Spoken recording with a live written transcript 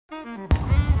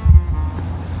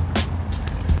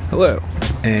Hello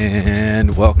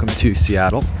and welcome to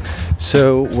Seattle.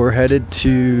 So we're headed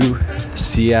to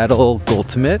Seattle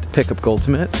Goaltimate, pick up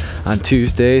Goaltimate on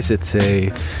Tuesdays. It's a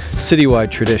citywide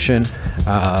tradition,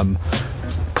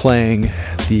 playing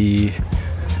the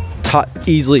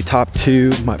easily top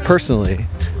two, personally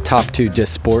top two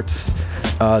disc sports,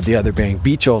 the other being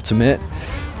Beach Ultimate.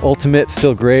 Ultimate's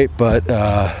still great, but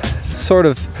sort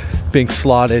of being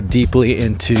slotted deeply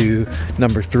into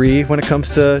number 3 when it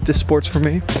comes to disc sports for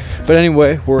me. But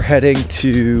anyway, we're heading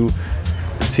to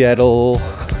Seattle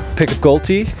pick up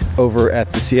Goalty over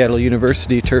at the Seattle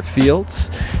University turf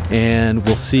fields, and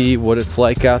we'll see what it's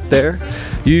like out there.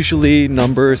 Usually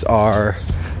numbers are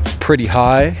pretty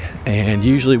high, and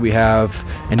usually we have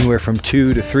anywhere from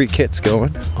 2 to 3 kits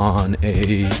going on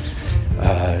a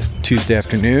Tuesday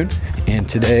afternoon, and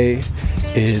today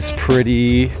is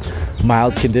pretty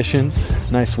mild conditions,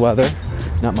 nice weather,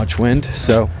 not much wind,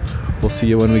 so we'll see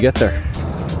you when we get there.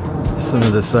 Some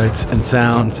of the sights and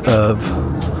sounds of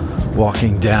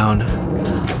walking down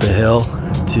the hill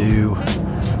to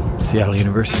Seattle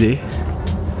University.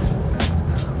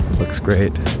 Looks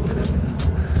great.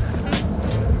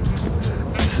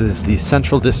 This is the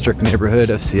Central District neighborhood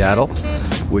of Seattle,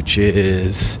 which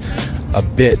is a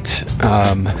bit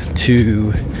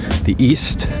to the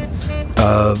east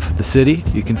of the city.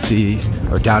 You can see,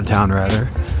 or downtown rather,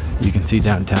 you can see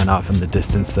downtown off in the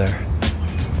distance there.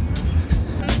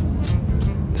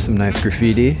 Some nice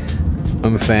graffiti.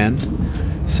 I'm a fan.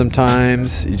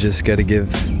 Sometimes you just gotta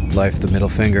give life the middle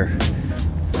finger.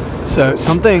 So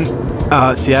something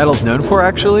Seattle's known for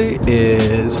actually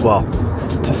is, well,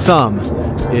 to some,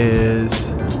 is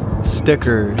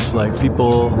stickers. Like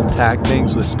people tag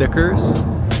things with stickers.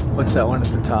 What's that one at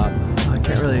the top? I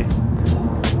can't really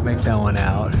make that one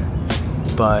out,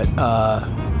 but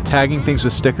tagging things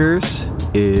with stickers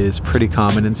is pretty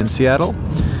common in Seattle.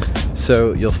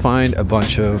 So you'll find a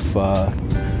bunch of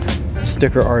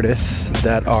sticker artists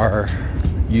that are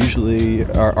usually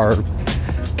are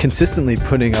consistently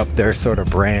putting up their sort of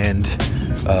brand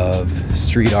of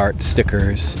street art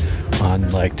stickers on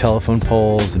like telephone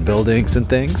poles and buildings and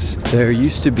things. There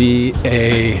used to be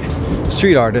a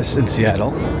street artist in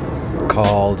Seattle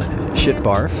called Shit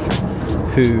Barf,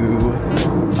 who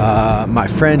my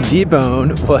friend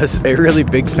D-Bone was a really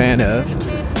big fan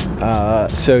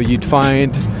of. So you'd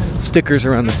find stickers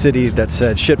around the city that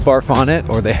said shit barf on it,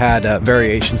 or they had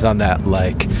variations on that,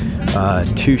 like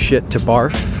too shit to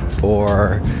barf,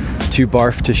 or too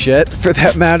barf to shit for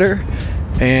that matter.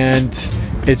 And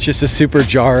it's just a super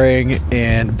jarring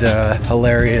and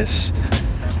hilarious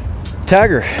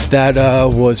tagger that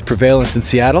was prevalent in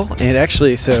Seattle. And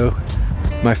actually, so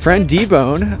my friend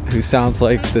D-Bone, who sounds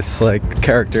like this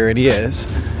character, and he is,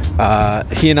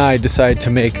 he and I decided to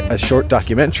make a short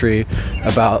documentary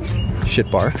about shit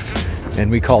barf,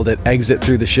 and we called it Exit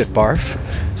Through the Shit Barf.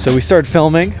 So we started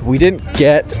filming. We didn't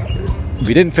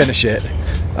finish it,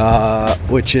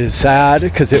 which is sad,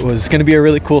 because it was going to be a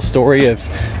really cool story of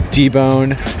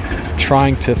D-Bone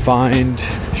trying to find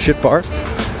shit barf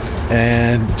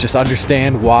and just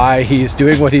understand why he's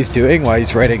doing what he's doing, why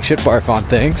he's writing shit barf on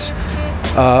things.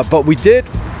 But we did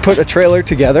put a trailer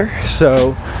together,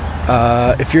 so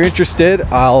if you're interested,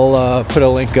 I'll put a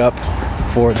link up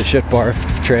for the Shit Barf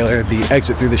trailer, the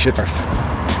Exit Through the Shit Barf.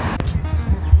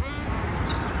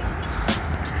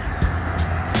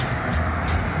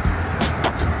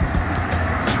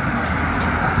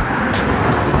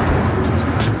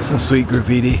 Some sweet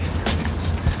graffiti.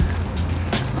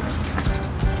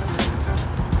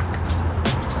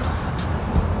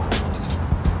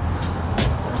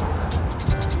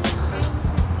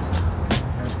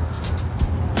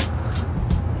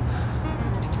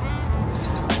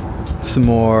 Some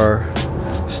more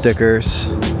stickers.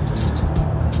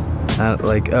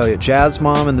 Like, oh yeah, Jazz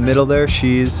Mom in the middle there.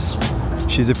 She's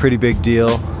a pretty big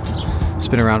deal. It's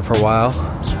been around for a while.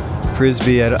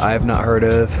 Frisbee, I have not heard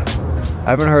of. I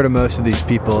haven't heard of most of these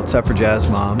people except for Jazz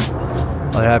Mom.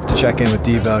 I'll have to check in with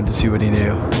D-Bone to see what he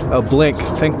knew. Oh, Blink.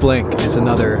 Think Blink is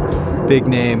another big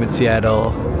name in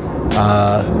Seattle.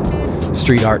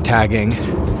 Street art tagging.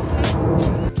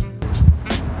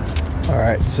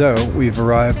 Alright, so we've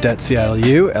arrived at Seattle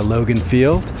U at Logan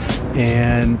Field,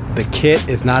 and the kit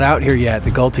is not out here yet, the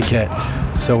Goalty kit.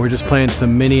 So we're just playing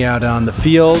some mini out on the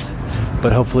field,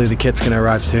 but hopefully the kit's gonna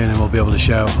arrive soon and we'll be able to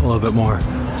show a little bit more.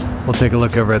 We'll take a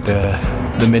look over at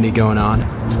the mini going on.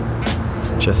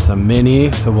 Just some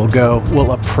mini, so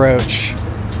we'll approach.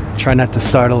 Try not to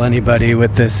startle anybody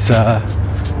with this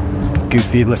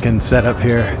goofy looking setup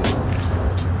here.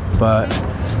 But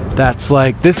that's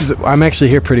I'm actually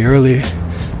here pretty early,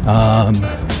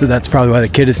 so that's probably why the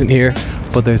kid isn't here.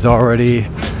 But there's already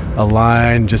a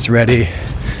line just ready,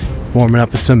 warming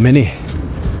up with some mini.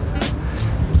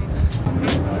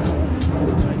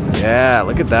 Yeah,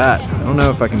 look at that. I don't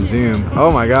know if I can zoom.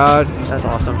 Oh my God. That's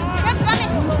awesome.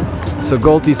 So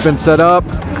Goalti's been set up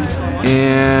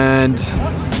and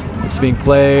it's being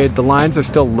played. The lines are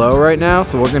still low right now,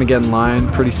 so we're gonna get in line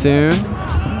pretty soon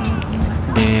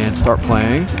and start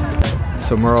playing.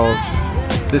 So Merles,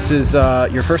 this is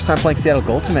your first time playing Seattle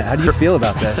Goaltimate. How do you feel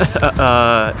about this?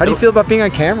 How do you feel about being on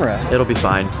camera? It'll be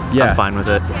fine. Yeah. I'm fine with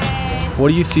it. What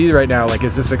do you see right now? Like,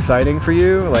 is this exciting for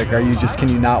you? Like, can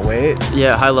you not wait?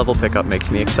 Yeah, high level pickup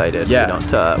makes me excited.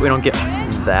 Yeah. We don't get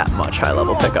that much high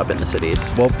level pickup in the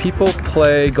cities. Well, people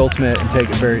play Goaltimate and take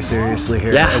it very seriously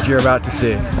here, yeah, as you're about to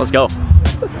see. Let's go.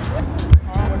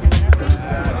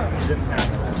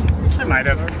 I might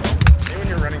have. Maybe when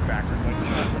you're running backwards.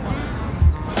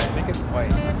 I think it's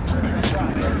white.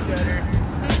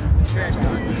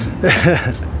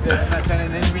 I'm not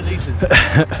sending any releases.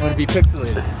 I want to be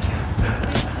pixelated.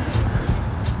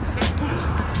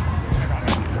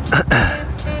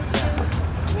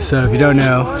 So if you don't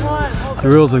know the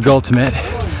rules of Goaltimate,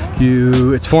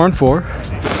 it's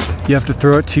 4-on-4. You have to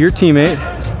throw it to your teammate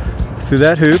through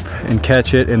that hoop and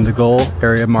catch it in the goal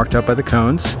area marked out by the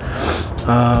cones.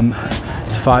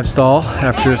 It's a 5-stall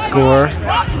after a score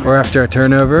or after a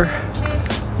turnover.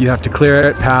 You have to clear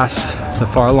it past the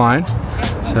far line.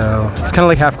 So it's kind of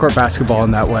like half-court basketball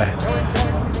in that way.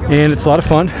 And it's a lot of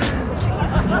fun.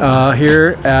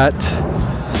 Here at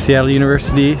Seattle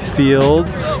University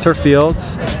turf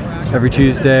fields. Every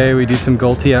Tuesday we do some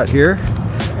Goalty out here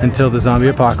until the zombie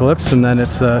apocalypse, and then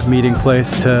it's a meeting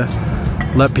place to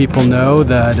let people know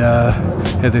that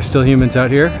hey, there's still humans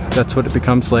out here. That's what it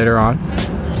becomes later on.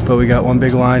 But we got one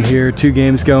big line here, 2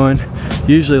 games going.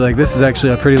 Usually, like, this is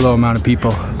actually a pretty low amount of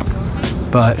people,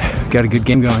 but got a good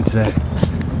game going today.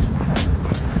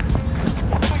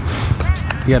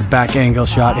 We got a back angle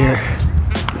shot here.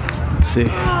 Let's see.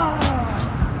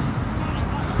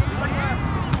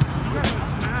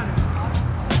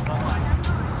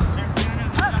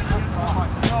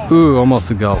 Ooh, almost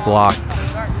a goal, blocked.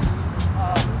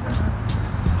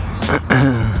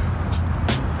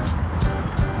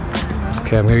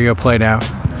 Okay, I'm gonna go play now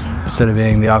instead of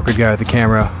being the awkward guy with the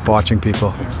camera watching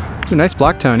people. Ooh, nice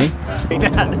block, Tony.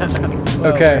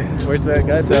 Okay, Where's that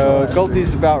guy? so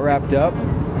Goalty's about wrapped up.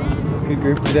 Good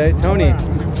group today. Tony,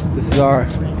 this is our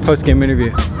post-game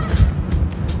interview.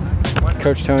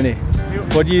 Coach Tony,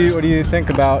 what do you think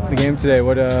about the game today?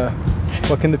 What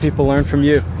can the people learn from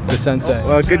you, the sensei?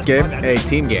 Well, good game. Hey,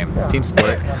 team game, team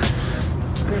sport.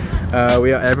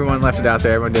 Everyone left it out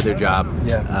there. Everyone did their job.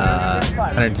 Yeah.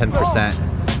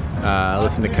 110%.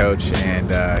 Listen to coach, and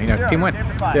team win.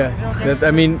 Yeah.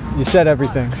 I mean, you said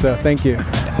everything, so thank you.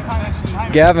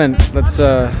 Gavin, what's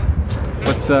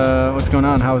going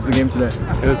on? How was the game today?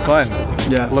 It was fun.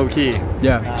 Yeah. Low key.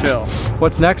 Yeah. Chill.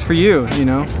 What's next for you?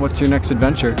 What's your next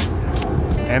adventure?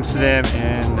 Amsterdam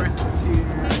in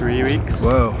 3 weeks.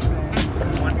 Whoa.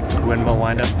 Windmill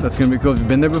windup. That's gonna be cool. Have you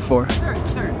been there before?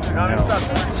 No.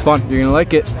 It's fun. You're gonna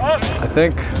like it, I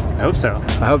think. I hope so.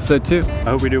 I hope so too.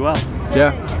 I hope we do well.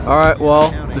 Yeah. All right.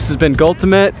 Well, this has been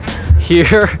Goaltimate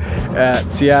here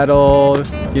at Seattle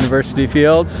University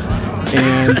Fields,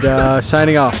 and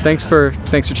signing off. Thanks for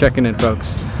checking in,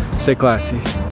 folks. Stay classy.